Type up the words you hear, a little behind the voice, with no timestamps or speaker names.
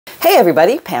Hey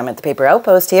everybody, Pam at the Paper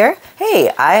Outpost here.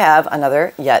 Hey, I have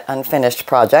another yet unfinished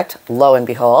project, lo and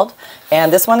behold.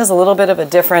 And this one is a little bit of a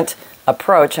different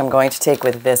approach I'm going to take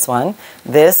with this one.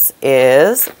 This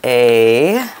is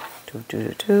a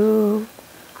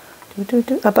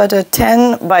about a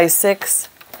 10 by 6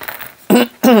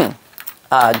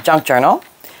 junk journal.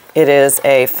 It is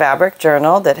a fabric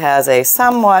journal that has a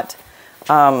somewhat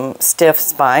stiff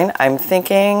spine. I'm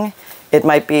thinking it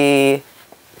might be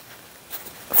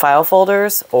file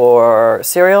folders or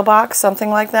cereal box, something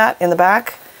like that in the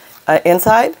back.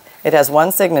 Inside, it has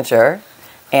one signature,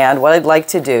 and what I'd like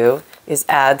to do is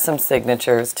add some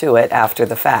signatures to it after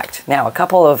the fact. Now, a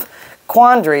couple of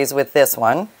quandaries with this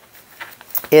one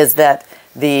is that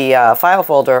the file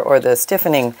folder or the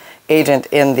stiffening agent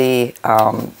in the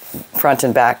front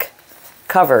and back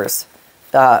covers.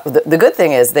 The good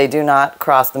thing is they do not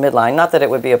cross the midline. Not that it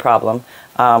would be a problem,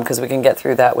 because we can get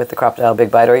through that with the Crocodile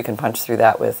Big Bite, or you can punch through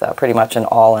that with pretty much an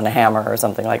awl and a hammer or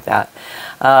something like that.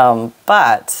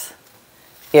 But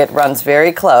it runs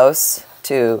very close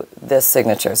to this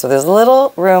signature. So there's a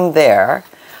little room there,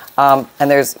 and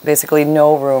there's basically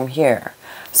no room here.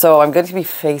 So I'm going to be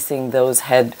facing those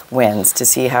headwinds to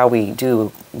see how we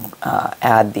do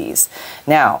add these.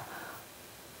 Now,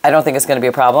 I don't think it's going to be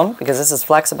a problem because this is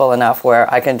flexible enough where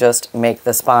I can just make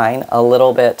the spine a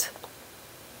little bit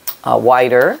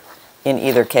wider in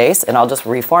either case, and I'll just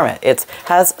reform it. It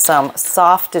has some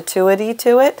softitude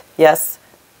to it. Yes?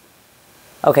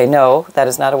 Okay, no, that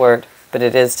is not a word, but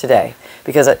it is today,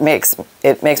 because it makes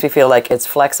me feel like it's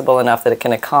flexible enough that it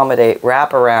can accommodate,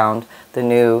 wrap around the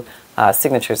new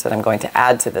signatures that I'm going to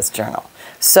add to this journal.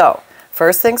 So,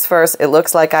 first things first, it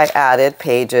looks like I added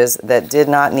pages that did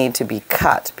not need to be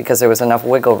cut because there was enough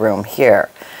wiggle room here.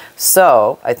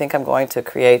 So I think I'm going to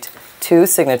create 2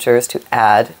 signatures to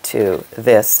add to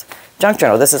this junk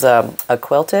journal. This is a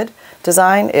quilted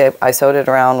design. I sewed it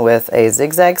around with a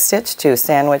zigzag stitch to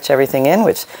sandwich everything in,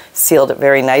 which sealed it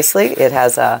very nicely. It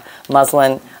has a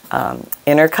muslin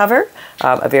inner cover,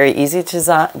 a very easy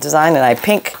design, and I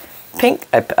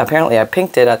apparently I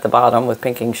pinked it at the bottom with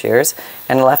pinking shears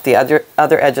and left the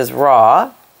other edges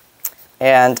raw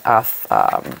and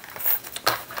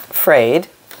frayed,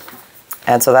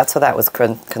 and so that's how that was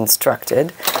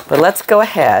constructed. But let's go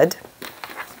ahead.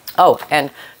 Oh,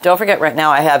 and don't forget, right now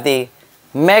I have the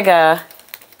mega,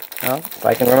 well, if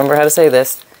I can remember how to say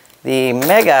this, the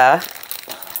mega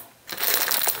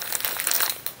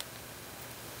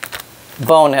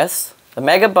bonus,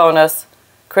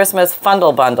 Christmas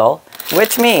Fundle Bundle,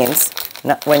 which means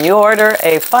when you order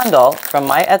a fundle from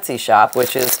my Etsy shop,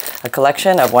 which is a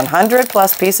collection of 100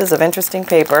 plus pieces of interesting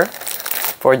paper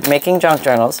for making junk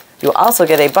journals, you also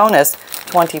get a bonus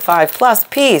 25 plus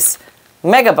piece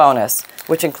mega bonus,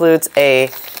 which includes a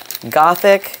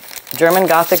German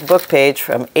Gothic book page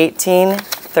from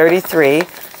 1833,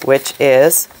 which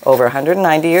is over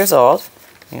 190 years old.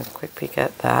 Let me have a quick peek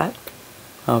at that.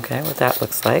 Okay, what that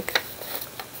looks like.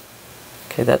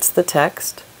 Okay, that's the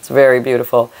text. It's very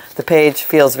beautiful. The page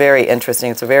feels very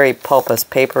interesting. It's a very pulpous,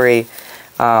 papery,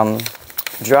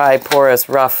 dry, porous,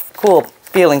 rough, cool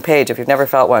feeling page if you've never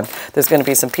felt one. There's going to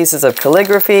be some pieces of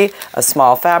calligraphy, a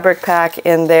small fabric pack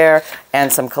in there,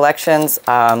 and some collections.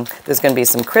 There's going to be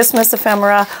some Christmas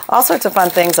ephemera, all sorts of fun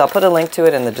things. I'll put a link to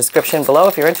it in the description below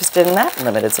if you're interested in that.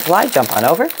 Limited supply. Jump on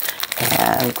over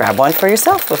and grab one for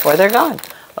yourself before they're gone.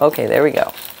 Okay, there we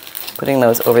go. Putting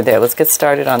those over there. Let's get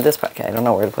started on this part. Okay, I don't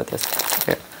know where to put this.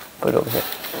 Here, put it over here.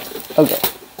 Okay.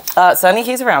 Sonny,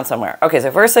 he's around somewhere. Okay,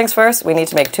 so first things first, we need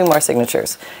to make 2 more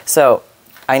signatures. So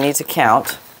I need to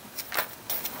count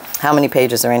how many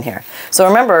pages are in here. So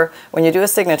remember, when you do a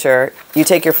signature, you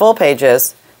take your full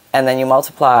pages and then you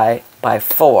multiply by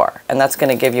 4. And that's going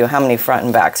to give you how many front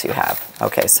and backs you have.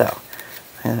 Okay, so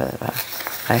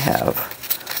I have,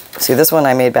 see, this one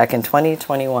I made back in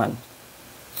 2021.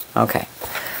 Okay.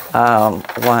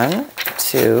 1,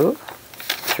 2,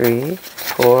 3,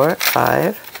 4,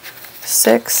 5,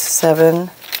 6, 7,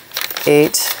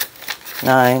 8,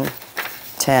 9,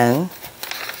 10,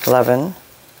 11,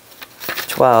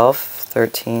 12,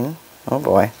 13, oh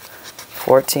boy,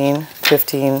 14,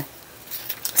 15,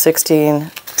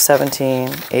 16,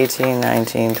 17, 18,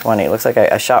 19, 20. It looks like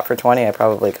I shot for 20. I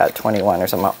probably got 21 or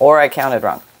something. Or I counted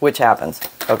wrong, which happens.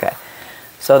 Okay,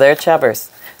 so they're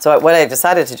chubbers. So what I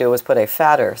decided to do was put a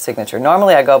fatter signature.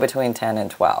 Normally I go between 10 and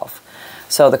 12.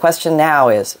 So the question now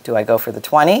is, do I go for the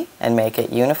 20 and make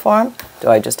it uniform? Do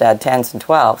I just add 10s and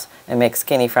 12s and make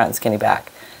skinny front and skinny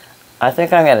back? I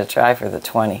think I'm going to try for the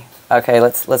 20. Okay,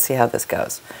 let's see how this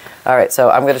goes. All right,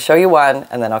 so I'm going to show you one,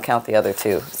 and then I'll count the other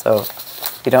 2, so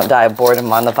you don't die of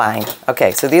boredom on the vine. Okay,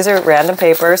 so these are random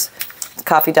papers.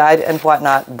 coffee dyed and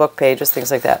whatnot, book pages,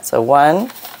 things like that. So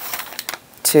 1,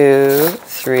 2,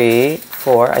 3,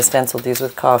 4. I stenciled these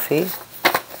with coffee.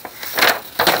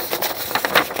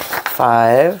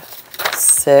 5,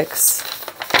 6.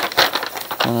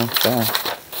 Okay.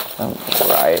 Some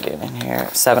variety in here.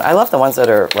 7. I love the ones that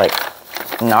are like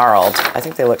gnarled. I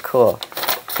think they look cool.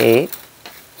 8,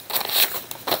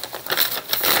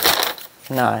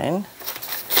 9,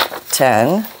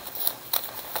 10.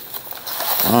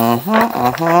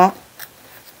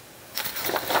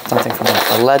 Something from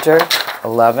a ledger.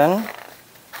 11,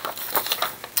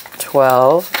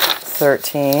 12,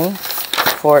 13,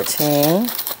 14,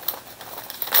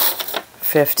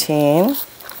 15.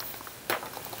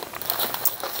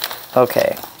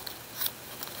 Okay.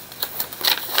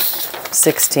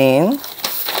 16,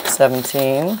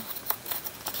 17,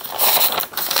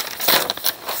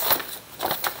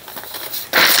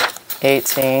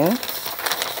 18,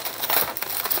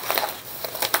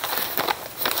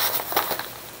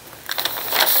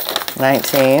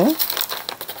 19,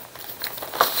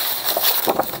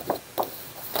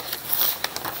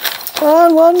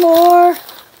 1 more.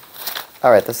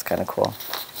 All right, this is kind of cool.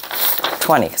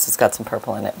 20, because it's got some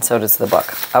purple in it, and so does the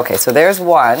book. Okay, so there's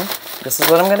 1. This is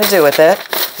what I'm going to do with it.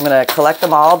 I'm going to collect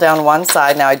them all down one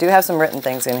side. Now, I do have some written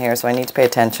things in here, so I need to pay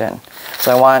attention.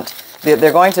 So I want,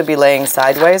 they're going to be laying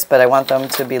sideways, but I want them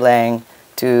to be laying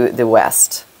to the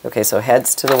west. Okay, so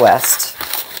heads to the west.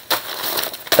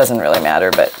 Doesn't really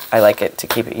matter, but I like it to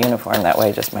keep it uniform that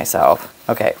way, just myself.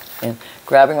 Okay, and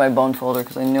grabbing my bone folder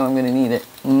because I know I'm going to need it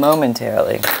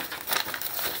momentarily.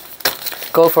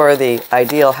 Go for the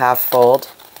ideal half fold,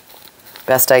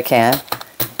 best I can.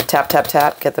 Tap, tap,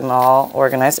 tap, get them all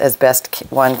organized as best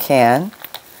one can.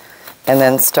 And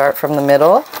then start from the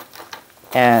middle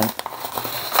and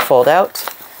fold out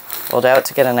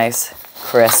to get a nice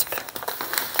crisp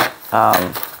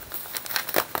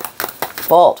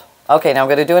fold. Okay, now I'm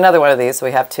going to do another one of these, so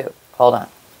we have 2. Hold on.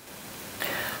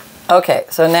 Okay,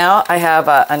 so now I have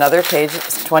another page,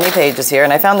 20 pages here,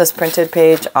 and I found this printed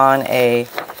page on a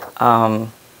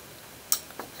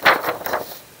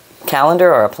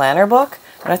calendar or a planner book,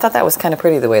 and I thought that was kind of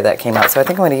pretty the way that came out, so I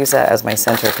think I'm going to use that as my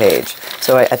center page.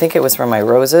 So I think it was from my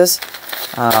Roses,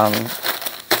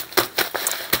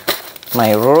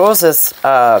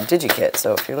 DigiKit,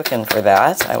 so if you're looking for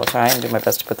that, I will try and do my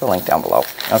best to put the link down below.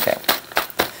 Okay.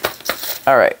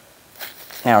 All right,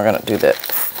 now we're going to do the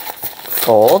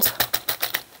fold.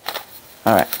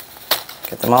 All right,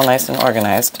 get them all nice and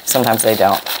organized. Sometimes they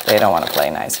don't want to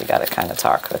play nice. You got to kind of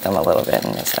talk with them a little bit,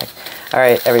 and it's like, all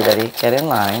right, everybody, get in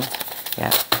line.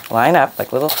 Yeah, line up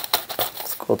like little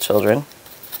school children.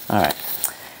 All right,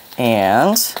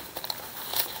 and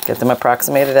get them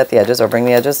approximated at the edges, or bring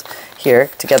the edges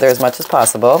here together as much as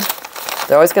possible.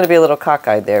 They're always going to be a little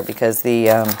cockeyed there because the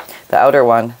outer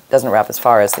one doesn't wrap as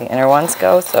far as the inner ones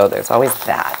go, so there's always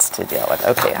that to deal with.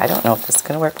 Okay, I don't know if this is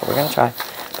going to work, but we're going to try.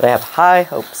 But I have high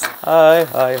hopes. High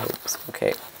hopes.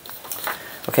 Okay.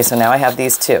 Okay, so now I have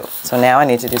these 2. So now I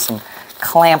need to do some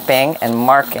clamping and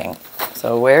marking.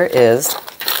 So where did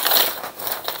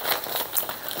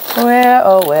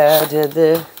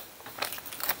the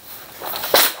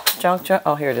junk journal,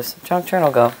 oh, here it is, junk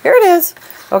journal go? Here it is.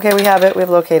 Okay, we have it. We've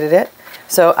located it.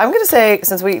 So I'm going to say,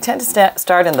 since we tend to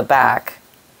start in the back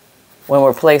when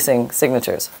we're placing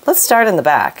signatures, let's start in the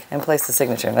back and place the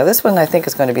signature. Now this one I think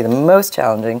is going to be the most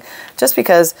challenging just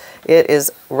because it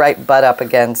is right butt up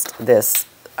against this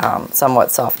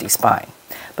somewhat softy spine.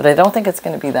 But I don't think it's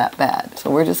going to be that bad. So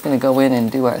we're just going to go in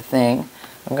and do our thing.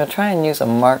 I'm going to try and use a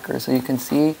marker so you can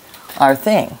see our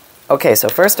thing. Okay, so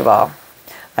first of all,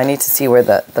 I need to see where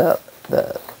the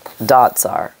dots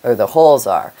are, or the holes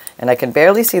are. And I can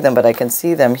barely see them, but I can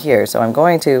see them here. So I'm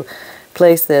going to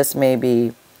place this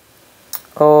maybe,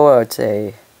 I would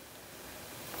say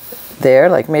there,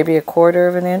 like maybe 1/4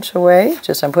 of an inch away.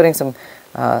 Just I'm putting some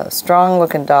strong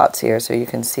looking dots here so you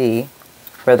can see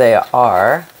where they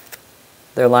are.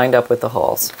 They're lined up with the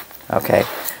holes. Okay,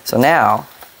 so now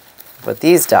put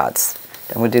these dots,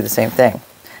 and we'll do the same thing.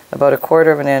 About 1/4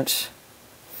 of an inch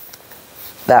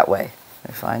that way.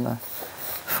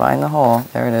 Find the hole.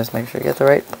 There it is. Make sure you get the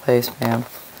right place, ma'am.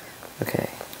 Okay.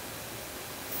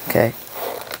 Okay.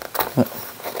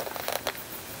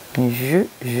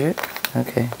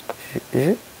 Okay.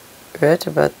 Right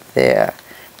about there.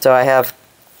 So I have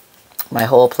my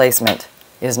hole placement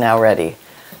is now ready.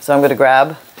 So I'm going to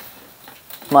grab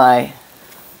my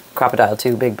Crocodile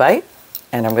 2 Big Bite,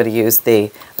 and I'm going to use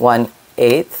the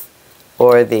 1/8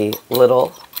 or the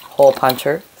little hole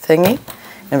puncher thingy.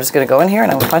 I'm just going to go in here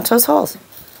and I'm going to punch those holes.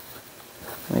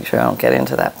 Make sure I don't get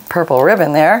into that purple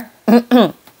ribbon there.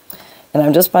 And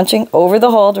I'm just punching over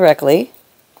the hole directly.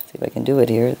 See if I can do it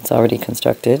here. It's already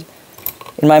constructed.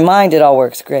 In my mind, it all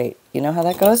works great. You know how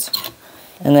that goes?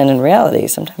 And then in reality,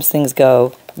 sometimes things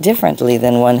go differently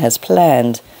than one has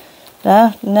planned.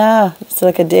 No, it's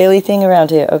like a daily thing around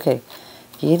here. Okay,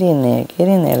 get in there,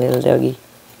 little doggy.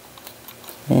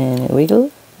 And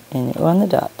wiggle, and on the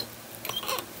dot.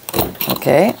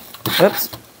 Okay, whoops.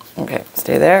 Okay,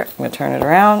 stay there. I'm going to turn it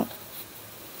around.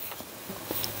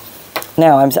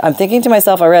 Now, I'm thinking to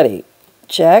myself already,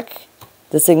 check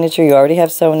the signature you already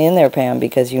have sewn in there, Pam,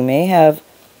 because you may have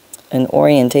an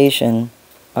orientation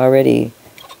already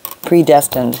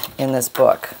predestined in this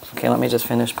book. Okay, let me just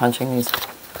finish punching these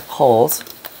holes.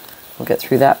 We'll get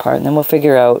through that part, and then we'll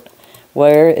figure out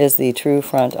where is the true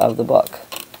front of the book.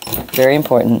 Very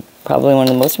important. Probably one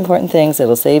of the most important things that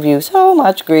will save you so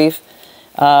much grief.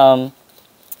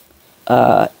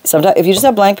 Sometimes, if you just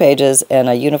have blank pages and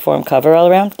a uniform cover all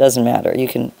around, doesn't matter. You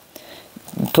can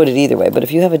put it either way. But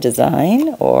if you have a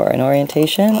design or an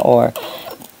orientation or...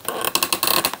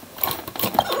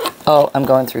 Oh, I'm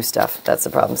going through stuff. That's the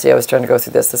problem. See, I was trying to go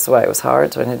through this. This is why it was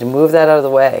hard, so I had to move that out of the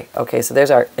way. Okay, so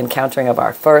there's our encountering of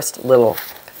our first little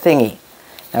thingy.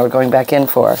 Now we're going back in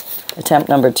for attempt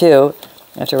number 2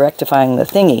 after rectifying the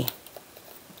thingy.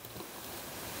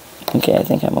 Okay, I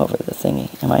think I'm over the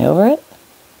thingy. Am I over it?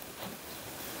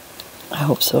 I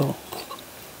hope so.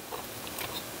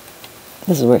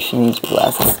 This is where she needs her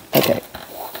glasses. Okay.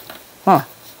 Huh.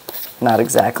 Not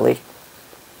exactly.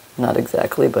 Not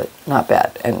exactly, but not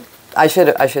bad. And I should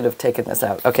have taken this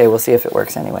out. Okay, we'll see if it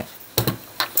works anyway.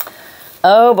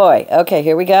 Oh boy. Okay,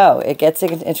 here we go. It gets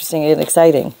interesting and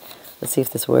exciting. Let's see if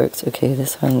this works. Okay,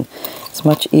 this one is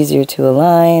much easier to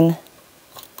align.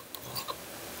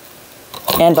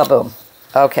 And ba-boom.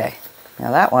 Okay.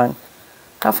 Now that one,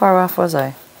 how far off was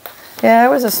I? Yeah, I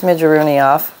was a smidgeroony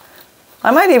off.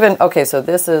 I might even, okay, so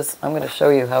this is, I'm going to show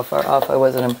you how far off I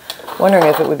was, and I'm wondering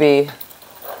if it would be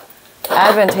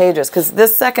advantageous, because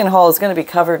this second hole is going to be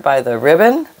covered by the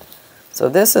ribbon. So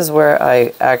this is where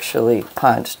I actually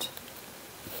punched.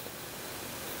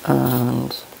 And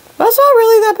that's not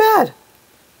really that bad.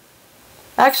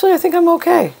 Actually, I think I'm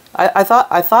okay. I thought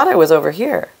I was over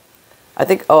here. I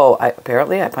think,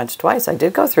 apparently I punched twice. I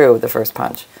did go through the first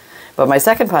punch. But my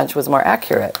second punch was more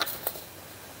accurate.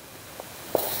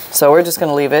 So we're just going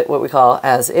to leave it what we call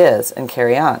as is and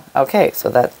carry on. Okay, so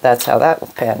that's how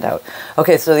that panned out.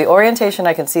 Okay, so the orientation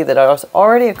I can see that has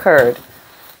already occurred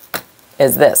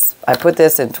is this. I put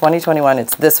this in 2021,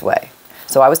 it's this way.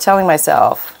 So I was telling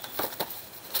myself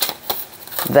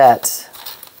that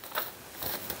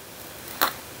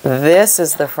this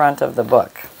is the front of the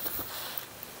book.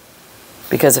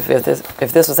 Because if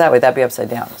this was that way, that'd be upside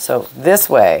down. So this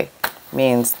way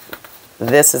means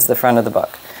this is the front of the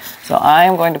book. So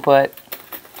I'm going to put,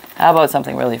 how about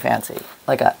something really fancy,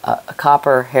 like a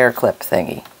copper hair clip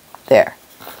thingy. There.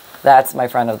 That's my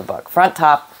front of the book. Front,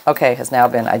 top, okay, has now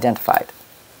been identified.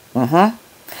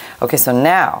 Okay, so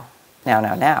now,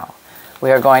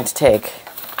 we are going to take,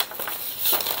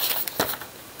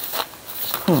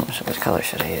 which color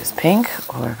should I use? Pink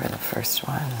or for the first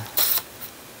one?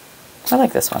 I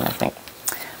like this one, I think.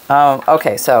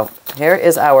 Okay, so here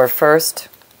is our first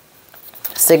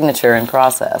signature in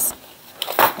process.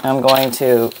 I'm going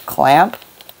to clamp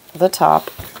the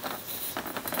top.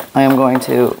 I am going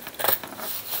to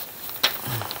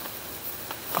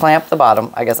clamp the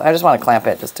bottom. I guess I just want to clamp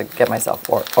it just to get myself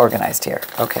organized here.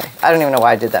 Okay, I don't even know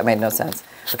why I did that. It made no sense.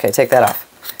 Okay, take that off.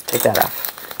 Take that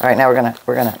off. All right, now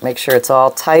we're gonna make sure it's all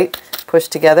tight,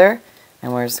 pushed together,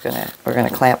 and we're gonna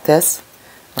clamp this.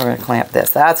 We're going to clamp this.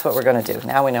 That's what we're going to do.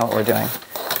 Now we know what we're doing.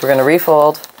 We're going to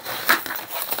refold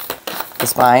the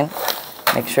spine.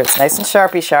 Make sure it's nice and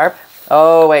sharpy sharp.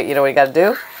 Oh, wait, you know what you got to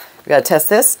do? We got to test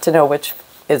this to know which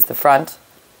is the front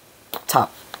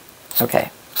top.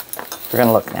 Okay. We're going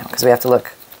to look now because we have to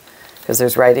look because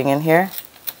there's writing in here.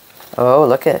 Oh,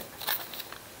 look it.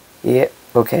 Yeah,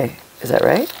 okay. Is that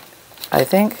right? I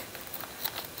think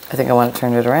I want to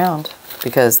turn it around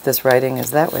because this writing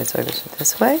is that way. So I go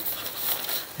this way.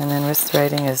 And then wrist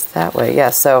writing is that way. Yeah,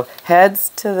 so heads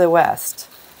to the west.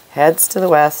 Heads to the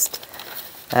west.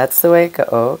 That's the way it goes.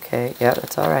 Oh, okay, yeah,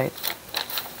 that's all right.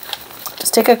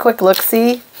 Just take a quick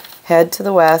look-see. Head to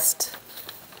the west.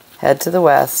 Head to the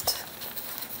west.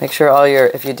 Make sure all your,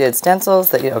 if you did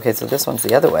stencils, that you, okay, so this one's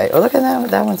the other way. Oh, look at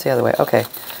that, that one's the other way. Okay.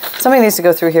 Somebody needs to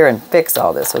go through here and fix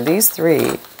all this. So these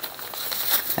three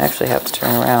actually have to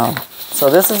turn around. So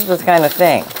this is the kind of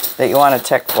thing that you want to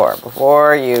check for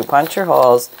before you punch your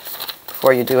holes,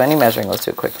 before you do any measuring. Let's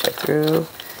do a quick check through.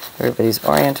 Everybody's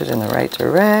oriented in the right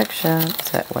direction.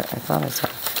 Is that what I thought I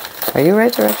saw? Are you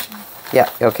right direction? Yeah,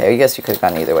 okay, I guess you could have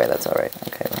gone either way, that's all right.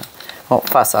 Okay, well, won't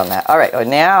fuss on that. All right, oh,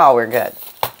 now we're good.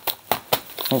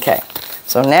 Okay,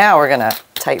 so now we're gonna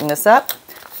tighten this up.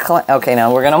 Okay,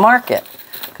 now we're gonna mark it,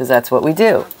 because that's what we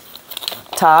do.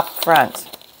 Top, front.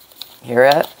 Here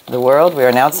at the World, we are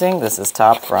announcing this is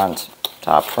top front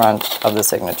of the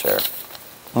signature.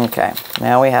 Okay,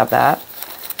 now we have that.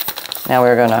 Now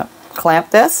we're gonna clamp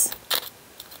this,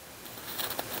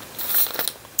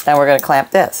 and we're gonna clamp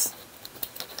this.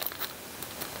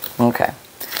 Okay,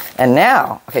 and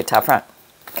now, okay, top, front.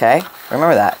 Okay,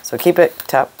 remember that. So keep it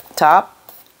top,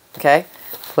 okay,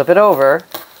 flip it over,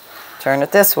 turn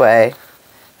it this way,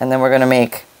 and then we're gonna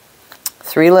make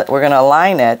we're going to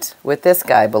align it with this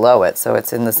guy below it so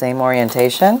it's in the same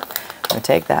orientation. We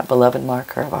take that beloved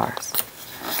marker of ours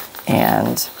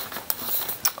and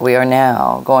we are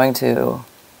now going to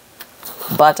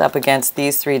butt up against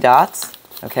these 3 dots,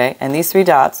 okay? And these 3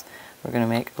 dots, we're going to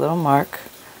make a little mark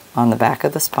on the back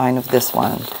of the spine of this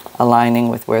one, aligning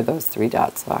with where those 3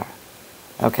 dots are.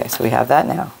 Okay, so we have that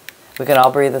now. We can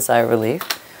all breathe a sigh of relief.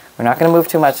 We're not going to move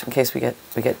too much in case we get,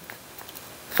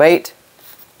 wait.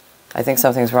 I think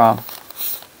something's wrong.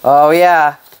 Oh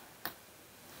yeah.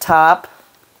 Top.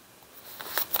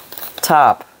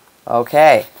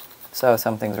 Okay. So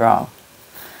something's wrong.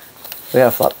 We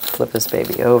gotta flip this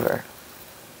baby over.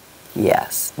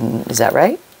 Yes. Is that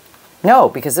right? No,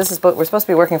 because this is we're supposed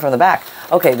to be working from the back.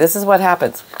 Okay, this is what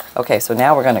happens. Okay, so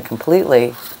now we're gonna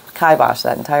completely kibosh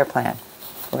that entire plan.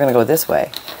 We're gonna go this way.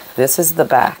 This is the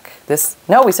back.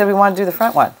 No, we said we want to do the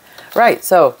front one. Right,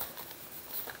 so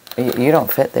you don't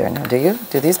fit there now, do you?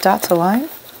 Do these dots align?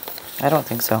 I don't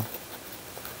think so.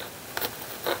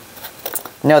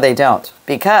 No, they don't,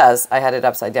 because I had it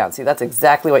upside down. See, that's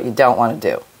exactly what you don't want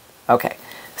to do. Okay,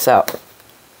 so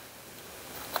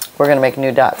we're going to make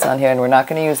new dots on here, and we're not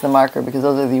going to use the marker because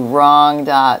those are the wrong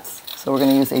dots. So we're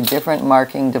going to use a different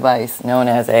marking device known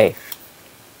as a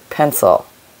pencil,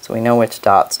 so we know which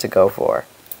dots to go for.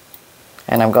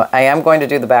 And I am going to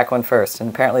do the back one first, and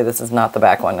apparently this is not the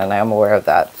back one, and I am aware of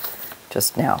that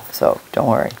just now, so don't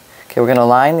worry. Okay, we're going to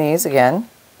line these again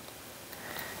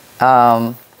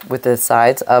with the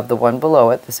sides of the one below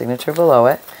it, the signature below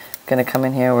it. We're going to come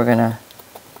in here, we're going to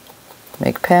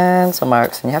make pencil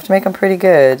marks, and you have to make them pretty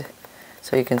good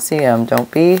so you can see them.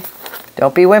 Don't be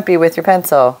wimpy with your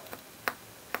pencil.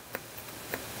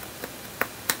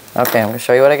 Okay, I'm going to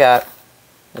show you what I got.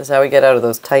 This is how we get out of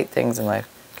those tight things in life.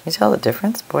 Can you tell the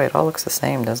difference? Boy, it all looks the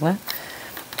same, doesn't it?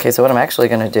 Okay, so what I'm actually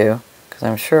going to do, because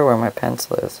I'm sure where my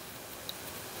pencil is,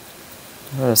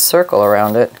 I'm going to circle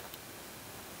around it.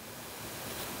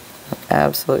 I'm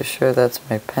absolutely sure that's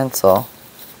my pencil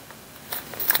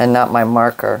and not my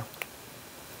marker.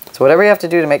 So whatever you have to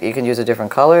do to make it, you can use a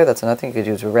different color. That's another thing. You could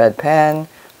use a red pen.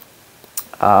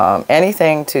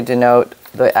 Anything to denote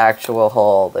the actual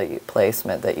hole, the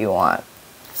placement that you want.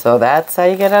 So that's how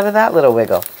you get out of that little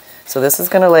wiggle. So this is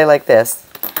going to lay like this,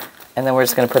 and then we're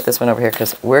just going to put this one over here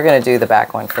because we're going to do the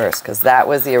back one first because that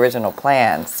was the original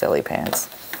plan, silly pants.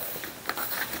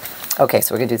 Okay,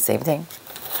 so we're going to do the same thing.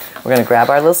 We're going to grab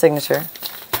our little signature,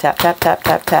 tap, tap, tap,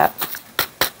 tap, tap.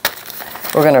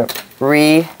 We're going to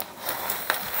re-fold,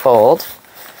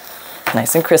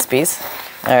 nice and crispies.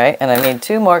 All right, and I need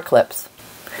 2 more clips.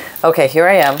 Okay, here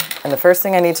I am, and the first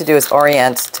thing I need to do is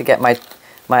orient to get my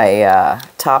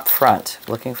top front.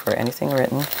 Looking for anything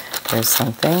written. There's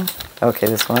something. Okay,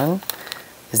 this one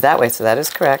is that way, so that is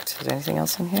correct. Is there anything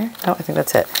else in here? No, I think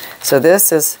that's it. So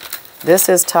this is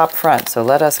top front. So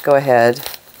let us go ahead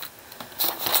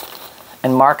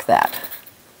and mark that.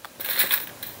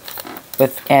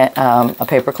 With a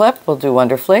paper clip will do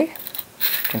wonderfully.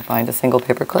 You can find a single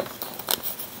paper clip.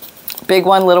 Big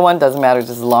one, little one, doesn't matter,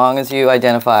 just as long as you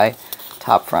identify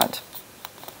top front.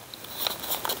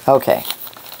 Okay,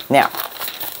 now,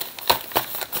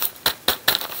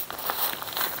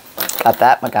 got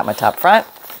that, I got my top front,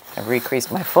 I've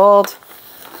recreased my fold,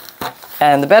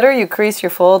 and the better you crease your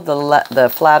fold,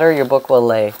 the flatter your book will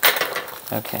lay.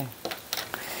 Okay,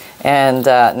 and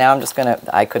now I'm just gonna,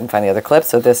 I couldn't find the other clip,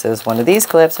 so this is one of these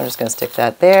clips. I'm just gonna stick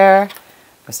that there, I'm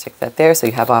gonna stick that there, so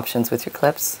you have options with your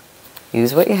clips.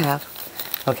 Use what you have.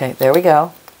 Okay, there we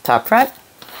go, top front.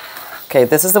 Okay,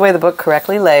 this is the way the book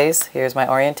correctly lays. Here's my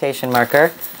orientation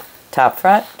marker. Top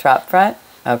front,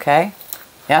 okay,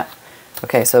 yeah.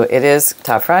 Okay, so it is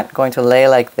top front, going to lay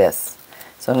like this.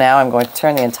 So now I'm going to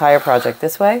turn the entire project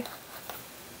this way.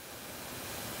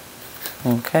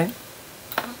 Okay.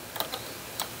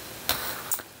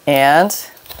 And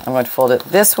I'm going to fold it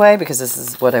this way because this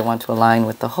is what I want to align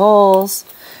with the holes.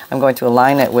 I'm going to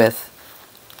align it with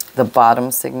the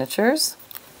bottom signatures.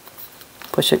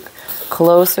 Push it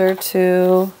closer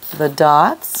to the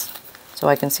dots. so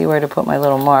I can see where to put my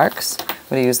little marks. I'm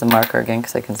going to use the marker again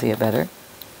because I can see it better.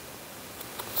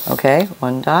 Okay,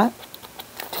 1 dot,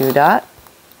 2 dot,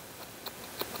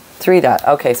 3 dot.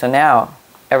 Okay, so now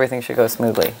everything should go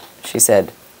smoothly, she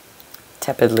said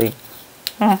tepidly.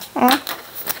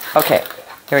 Okay,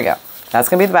 here we go. That's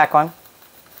going to be the back one.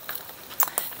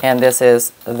 And this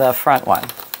is the front one.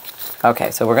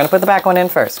 Okay, so we're going to put the back one in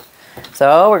first.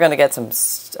 So we're going to get some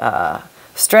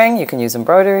string. You can use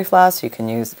embroidery floss. You can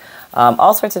use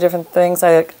all sorts of different things.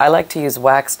 I like to use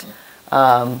waxed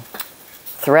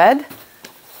thread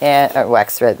and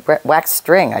wax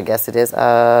string, I guess it is.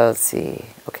 Let's see.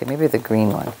 Okay, maybe the green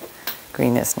one.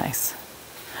 Green is nice.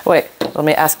 Wait, let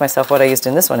me ask myself what I used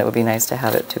in this one. It would be nice to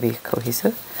have it to be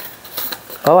cohesive.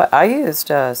 Oh, I used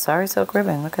sari silk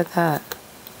ribbon. Look at that.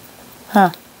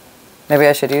 Huh. Maybe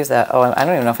I should use that. Oh, I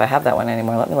don't even know if I have that one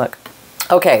anymore. Let me look.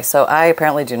 Okay, so I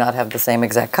apparently do not have the same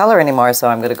exact color anymore, so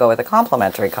I'm going to go with a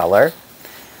complementary color.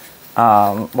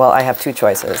 Well, I have 2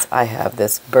 choices. I have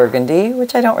this burgundy,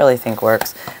 which I don't really think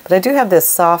works, but I do have this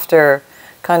softer,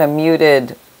 kind of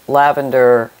muted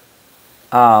lavender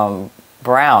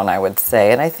brown, I would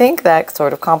say, and I think that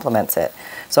sort of complements it.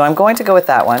 So I'm going to go with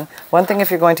that one. One thing, if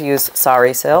you're going to use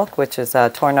sari silk, which is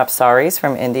torn up saris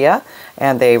from India,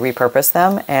 and they repurpose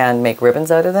them and make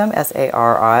ribbons out of them,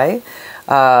 S-A-R-I.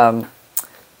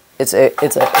 It's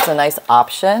a nice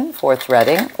option for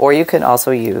threading, or you can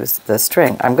also use the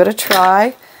string. I'm going to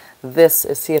try this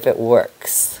to see if it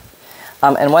works.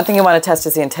 And one thing you want to test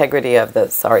is the integrity of the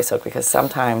sari silk, because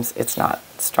sometimes it's not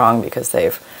strong because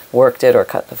they've worked it or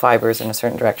cut the fibers in a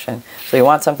certain direction. So you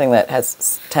want something that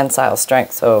has tensile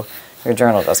strength so your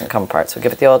journal doesn't come apart. So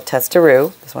give it the old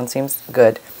testaroo. This one seems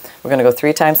good. We're going to go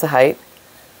 3 times the height.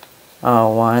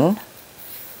 1,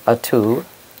 a 2,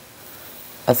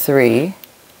 a 3.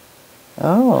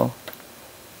 Oh,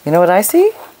 you know what I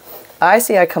see? I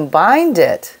see I combined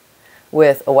it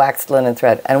with a waxed linen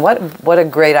thread. And what a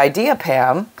great idea,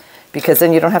 Pam, because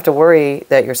then you don't have to worry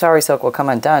that your sari silk will come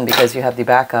undone because you have the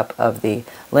backup of the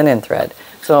linen thread.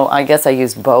 So I guess I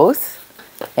used both.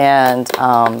 And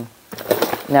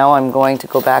now I'm going to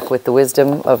go back with the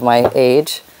wisdom of my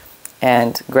age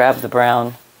and grab the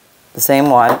brown, the same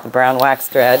one, the brown wax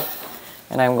thread,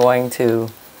 and I'm going to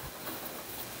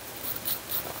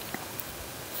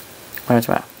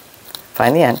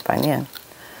find the end.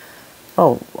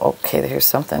 Oh, okay, here's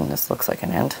something. This looks like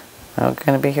an end. I'm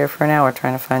going to be here for an hour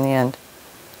trying to find the end.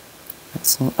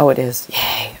 Oh, it is.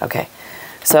 Yay. Okay.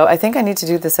 So I think I need to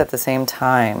do this at the same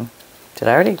time. Did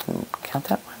I already count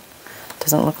that one?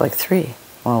 Doesn't look like 3.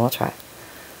 Well, we'll try.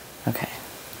 Okay.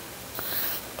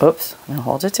 Oops. Now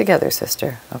hold it together,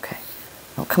 sister. Okay.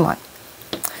 Oh, come on.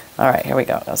 All right, here we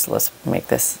go. Let's make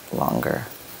this longer.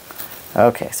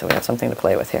 Okay, so we have something to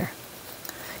play with here.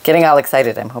 Getting all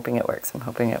excited. I'm hoping it works.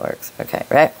 Okay,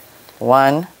 right?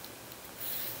 1,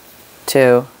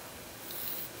 2,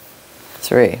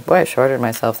 3. Boy, I shorted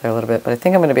myself there a little bit, but I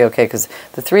think I'm going to be okay because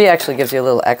the 3 actually gives you a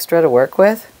little extra to work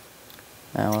with.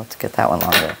 Now let's get that one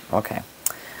longer. Okay.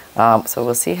 So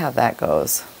we'll see how that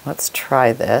goes. Let's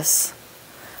try this.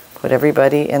 Put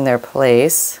everybody in their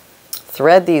place.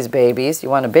 Thread these babies. You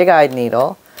want a big-eyed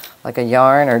needle, like a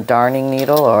yarn or darning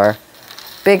needle or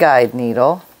big-eyed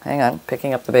needle. Hang on,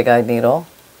 picking up the big-eyed needle.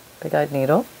 Big-eyed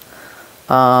needle.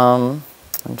 And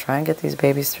try and get these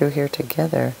babies through here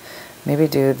together. Maybe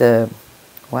do the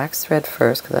wax thread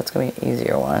first, because that's going to be an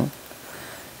easier one.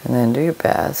 And then do your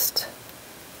best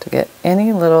to get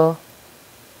any little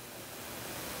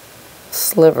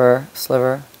sliver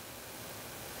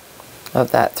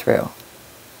of that through.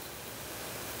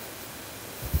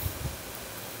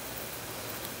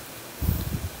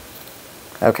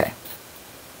 Okay.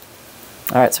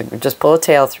 All right, so just pull a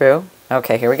tail through.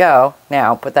 Okay, here we go.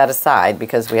 Now, put that aside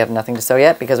because we have nothing to sew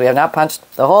yet because we have not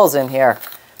punched the holes in here.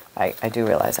 I do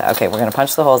realize that. Okay, we're going to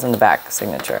punch the holes in the back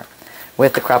signature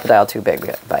with the Crocodile 2 Big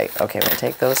Bite. Okay, we're going to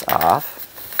take those off.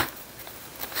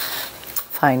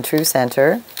 Find true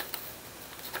center.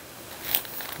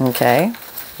 Okay,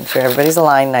 make sure everybody's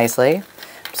aligned nicely.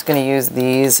 I'm just going to use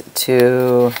these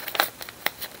to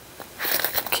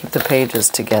keep the pages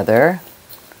together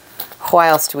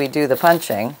whilst we do the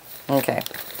punching. Okay,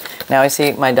 now I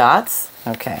see my dots.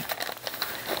 Okay.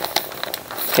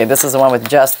 Okay, this is the one with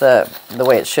just the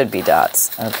way it should be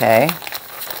dots. Okay.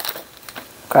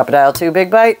 Crocodile 2 Big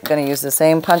Bite. Going to use the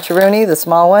same puncheroonie, the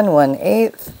small one,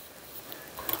 1/8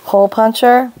 hole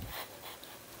puncher.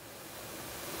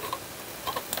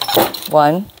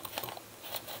 1.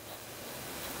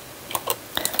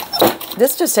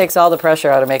 This just takes all the pressure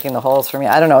out of making the holes for me.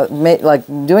 I don't know, like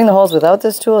doing the holes without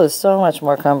this tool is so much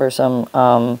more cumbersome.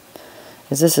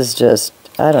 This is just,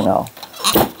 I don't know.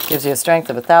 Gives you a strength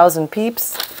of 1,000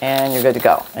 peeps, and you're good to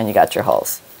go. And you got your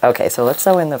holes. Okay, so let's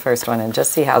sew in the first one and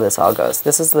just see how this all goes.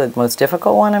 This is the most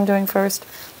difficult one I'm doing first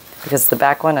because it's the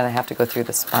back one and I have to go through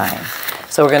the spine.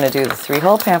 So we're going to do the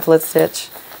 3-hole pamphlet stitch.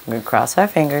 We're going to cross our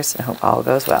fingers and hope all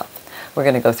goes well. We're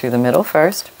going to go through the middle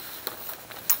first.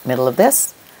 Middle of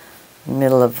this.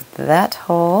 Middle of that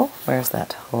hole. Where's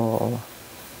that hole?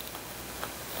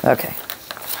 Okay.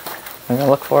 We're going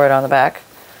to look for it on the back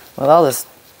with all this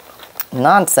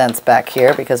nonsense back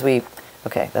here because we...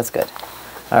 Okay, that's good.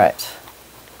 All right.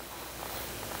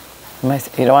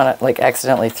 You don't want to like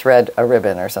accidentally thread a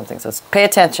ribbon or something, so pay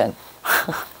attention.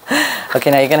 Okay,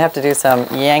 now you're going to have to do some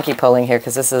Yankee pulling here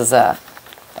because this is a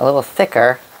little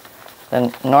thicker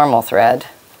than normal thread.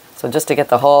 So just to get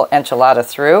the whole enchilada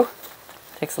through,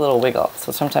 takes a little wiggle.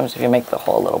 So sometimes if you make the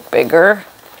hole a little bigger,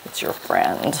 it's your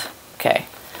friend. Okay,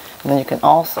 and then you can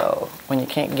also, when you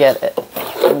can't get it,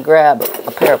 you can grab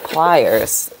a pair of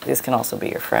pliers. These can also be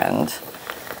your friend.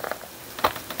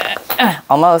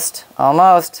 Almost,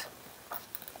 almost.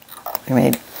 We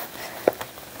made.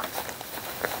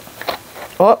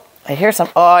 Oh, I hear some.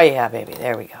 Oh yeah, baby,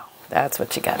 there we go. That's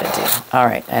what you gotta do. All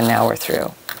right, and now we're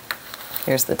through.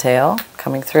 Here's the tail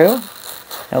coming through.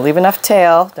 Now leave enough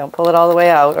tail. Don't pull it all the way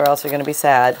out or else you're gonna be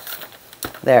sad.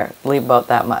 There, leave about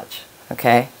that much,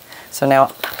 okay? So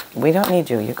now, we don't need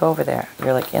you. You go over there.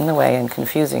 You're like in the way and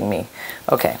confusing me.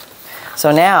 Okay,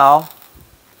 so now,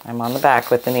 I'm on the back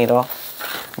with the needle.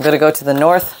 I'm gonna go to the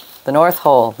north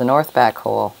hole, the north back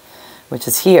hole, which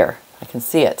is here. I can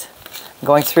see it. I'm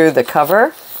going through the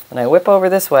cover, and I whip over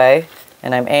this way,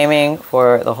 and I'm aiming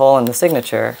for the hole in the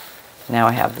signature. Now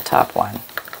I have the top one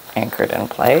anchored in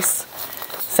place.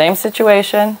 Same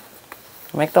situation.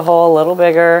 Make the hole a little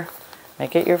bigger,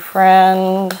 make it your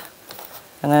friend,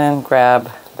 and then grab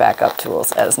backup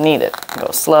tools as needed.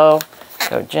 Go slow,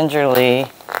 go gingerly,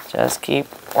 just keep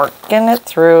working it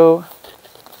through.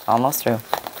 Almost through.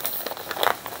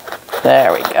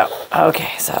 There we go.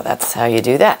 Okay, so that's how you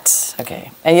do that.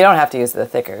 Okay, and you don't have to use the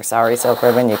thicker sari silk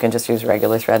ribbon. You can just use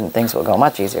regular thread and things will go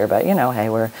much easier. But you know, hey,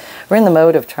 we're in the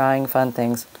mode of trying fun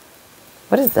things.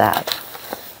 What is that?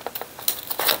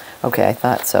 Okay, I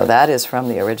thought so. That is from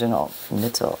the original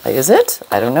Knittel. Is it?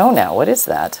 I don't know now. What is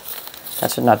that?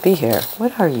 That should not be here.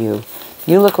 What are you?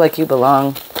 You look like you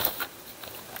belong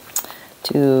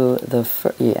to the...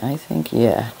 Yeah, I think,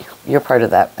 yeah. You're part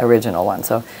of that original one.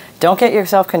 So don't get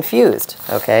yourself confused,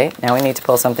 okay? Now we need to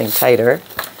pull something tighter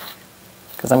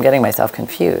because I'm getting myself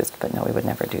confused. But no, we would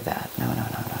never do that. No, no, no,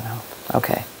 no, no.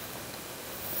 Okay.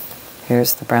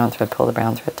 Here's the brown thread. Pull the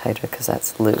brown thread tighter because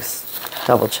that's loose.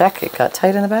 Double check. It got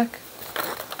tight in the back.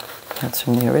 That's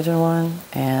from the original one.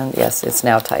 And yes, it's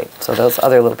now tight. So those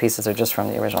other little pieces are just from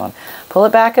the original one. Pull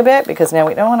it back a bit because now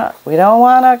we don't want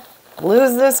to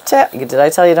lose this tail. Did I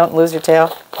tell you don't lose your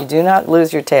tail? You do not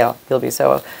lose your tail. You'll be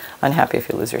so unhappy if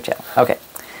you lose your tail. Okay.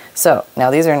 So now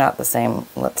these are not the same.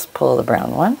 Let's pull the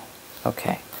brown one.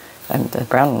 Okay. And the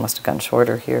brown one must have gone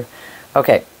shorter here.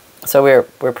 Okay. So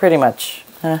we're pretty much...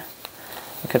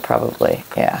 we could probably,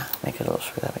 yeah, make it a little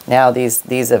shorter that way. Now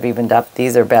these have evened up.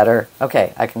 These are better.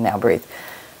 Okay, I can now breathe.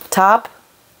 Top,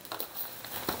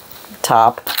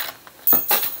 top,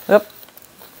 whoop,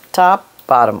 top,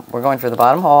 bottom. We're going for the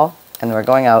bottom hole, and we're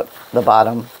going out the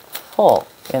bottom hole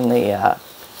in the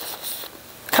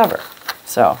cover.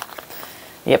 So,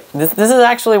 yep, this is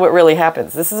actually what really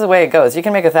happens. This is the way it goes. You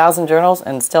can make 1,000 journals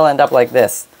and still end up like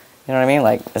this. You know what I mean?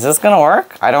 Like, is this going to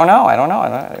work? I don't know. I don't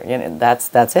know. You know,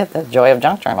 that's it. The joy of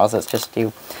junk journals. It's just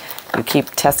you keep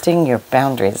testing your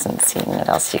boundaries and seeing what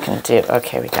else you can do.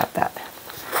 Okay, we got that.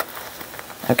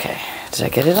 Okay. Did I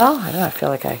get it all? I don't know. I feel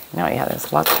like no, yeah,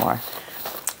 there's lots more.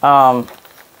 I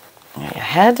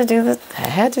had to do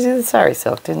the sari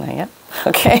silk, didn't I? Yep.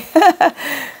 Okay.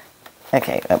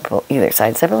 Okay, pull either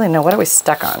side separately. No, what are we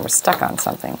stuck on? We're stuck on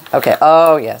something. Okay.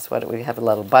 Oh, yes. What do we have? A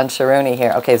little bunch-a-rooney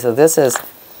here. Okay, so this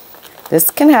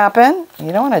can happen.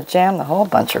 You don't want to jam the whole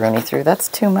bunch-a-rooney through. That's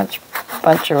too much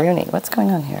bunch-a-rooney. What's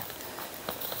going on here?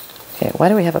 Okay, why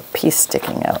do we have a piece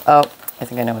sticking out? Oh, I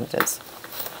think I know what it is.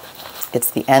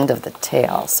 It's the end of the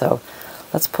tail. So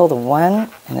let's pull the one,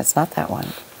 and it's not that one.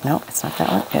 No, it's not that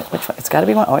one. Which one? It's got to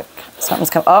be one. Oh, something's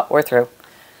come. Oh, we're through.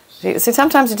 See,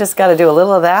 sometimes you just got to do a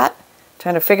little of that,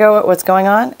 trying to figure out what's going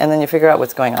on, and then you figure out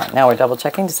what's going on. Now we're double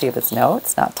checking to see if it's not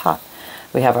taut.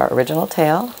 We have our original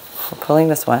tail. We're pulling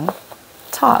this one.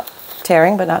 Taut,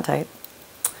 tearing but not tight.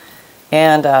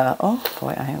 And oh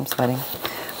boy, I am sweating.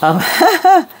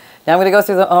 Now I'm going to go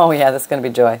through the, oh yeah, this is going to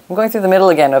be joy. I'm going through the middle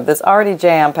again of this already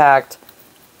jam-packed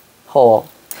hole.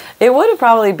 It would have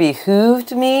probably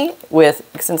behooved me with,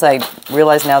 since I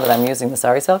realize now that I'm using the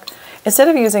sari silk, instead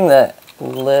of using the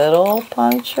little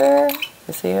puncher.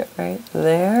 You see it right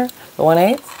there? The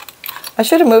 1/8. I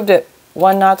should have moved it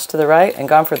 1 notch to the right and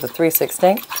gone for the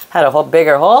 3/16. Had a whole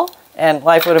bigger hole and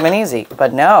life would have been easy.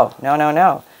 But no.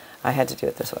 I had to do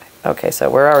it this way. Okay, so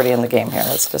we're already in the game here.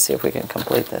 Let's just see if we can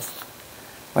complete this.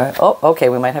 Oh, okay,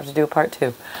 we might have to do a part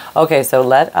 2. Okay, so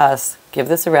let us give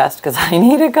this a rest because I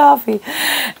need a coffee.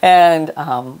 And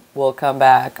we'll come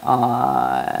back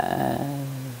on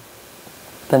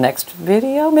the next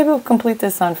video. Maybe we'll complete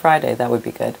this on Friday. That would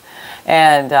be good.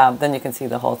 And then you can see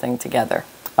the whole thing together.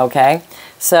 Okay,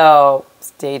 so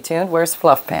stay tuned. Where's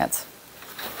Fluff Pants?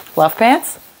 Fluff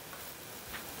Pants?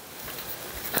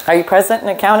 Are you present and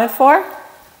accounted for?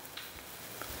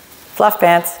 Fluff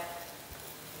Pants.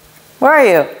 Where are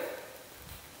you?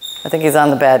 I think he's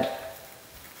on the bed.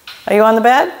 Are you on the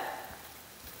bed?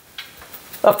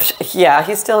 Oh, yeah,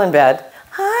 he's still in bed.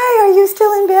 Hi, are you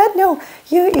still in bed? No,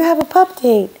 you have a pup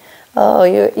date. Oh,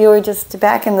 you were just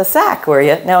back in the sack, were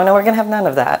you? No, we're going to have none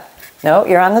of that. No,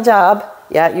 you're on the job.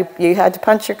 Yeah, you had to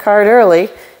punch your card early,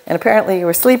 and apparently you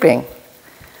were sleeping.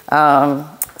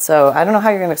 So I don't know how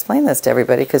you're going to explain this to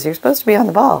everybody because you're supposed to be on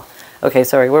the ball. Okay,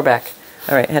 sorry, we're back.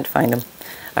 All right, had to find him.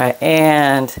 All right,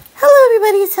 and hello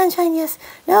everybody, it's Sunshine. Yes,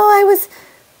 no, I was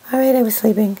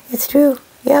sleeping. It's true.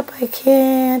 Yep, I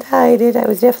can't hide it. I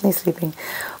was definitely sleeping.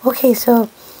 Okay, so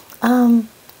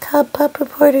Cub Pup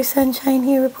Reporter Sunshine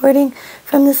here reporting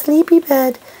from the sleepy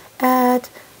bed at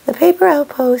the Paper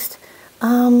Outpost.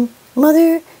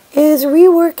 Mother is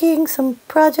reworking some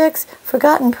projects,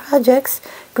 forgotten projects,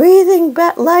 breathing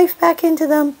life back into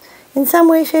them in some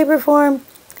way, shape, or form.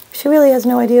 She really has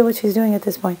no idea what she's doing at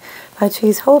this point, but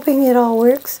she's hoping it all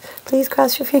works. Please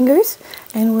cross your fingers,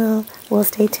 and we'll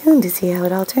stay tuned to see how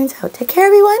it all turns out. Take care,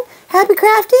 everyone. Happy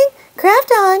crafting. Craft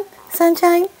on.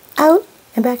 Sunshine out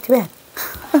and back to bed.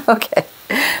 Okay.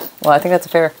 Well, I think that's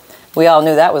fair. We all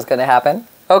knew that was going to happen.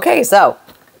 Okay, so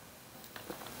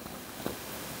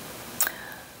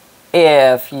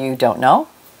if you don't know,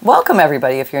 welcome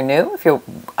everybody. If you're new, if you've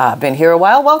been here a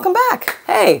while, welcome back.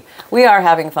 Hey, we are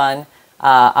having fun.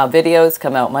 Our videos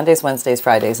come out Mondays, Wednesdays,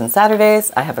 Fridays, and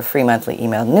Saturdays. I have a free monthly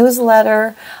email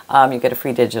newsletter. You get a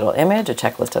free digital image, a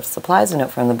checklist of supplies, a note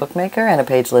from the bookmaker, and a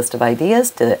page list of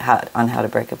ideas on how to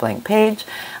break a blank page.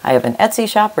 I have an Etsy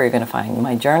shop where you're going to find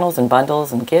my journals and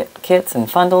bundles and kits and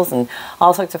fundles and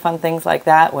all sorts of fun things like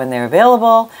that when they're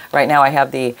available. Right now I have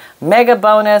the Mega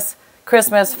Bonus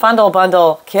Christmas Fundle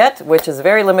Bundle Kit, which is a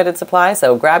very limited supply,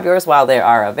 so grab yours while they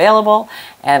are available.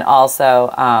 And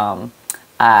also,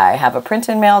 I have a print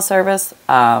and mail service.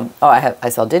 I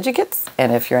sell digikits,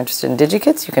 and if you're interested in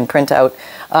digikits, you can print out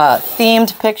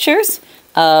themed pictures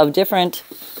of different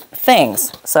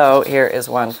things. So here is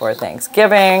one for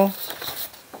Thanksgiving.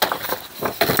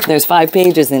 There's 5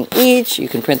 pages in each. You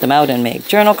can print them out and make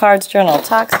journal cards, journal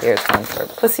talks. Here's one for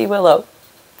Pussy Willow.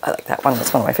 I like that one.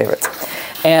 That's one of my favorites.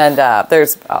 And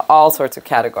there's all sorts of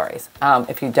categories.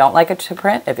 If you don't like it to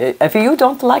print, if you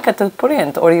don't like it to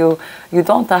print, or you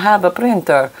don't have a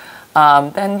printer,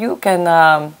 then you can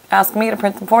ask me to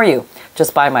print them for you.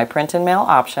 Just buy my print and mail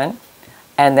option,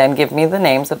 and then give me the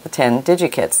names of the 10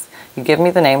 digikits. You give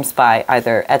me the names by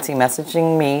either Etsy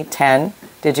messaging me 10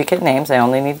 digikit names. I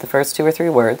only need the first 2 or 3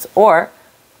 words, or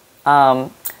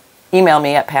email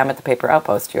me at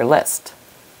pam@thepaperoutpost your list.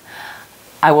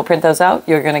 I will print those out.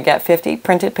 You're going to get 50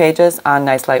 printed pages on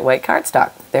nice lightweight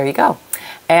cardstock. There you go.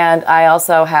 And I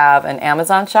also have an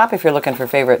Amazon shop if you're looking for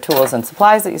favorite tools and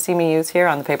supplies that you see me use here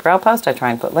on the Paper Outpost. I try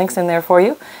and put links in there for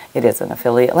you. It is an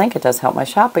affiliate link. It does help my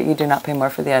shop, but you do not pay more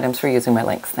for the items for using my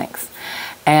links. Thanks.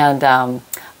 And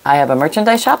I have a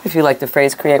merchandise shop if you like the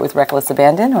phrase create with reckless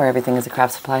abandon, or everything is a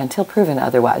craft supply until proven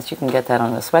otherwise. You can get that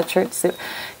on a sweatshirt,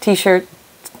 t-shirt,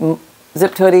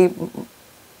 zipped hoodie,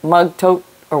 mug, tote,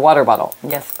 or water bottle.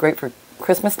 Yes, great for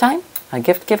Christmas time,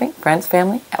 gift giving, friends,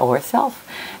 family, or self.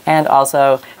 And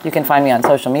also, you can find me on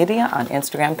social media, on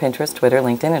Instagram, Pinterest, Twitter,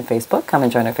 LinkedIn, and Facebook. Come and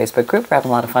join our Facebook group. We're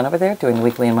having a lot of fun over there, doing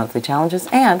weekly and monthly challenges.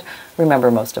 And remember,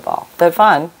 most of all, that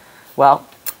fun, well,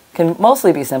 can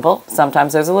mostly be simple.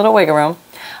 Sometimes there's a little wiggle room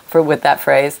with that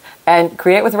phrase. And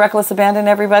create with reckless abandon,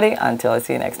 everybody. Until I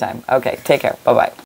see you next time. Okay, take care. Bye-bye.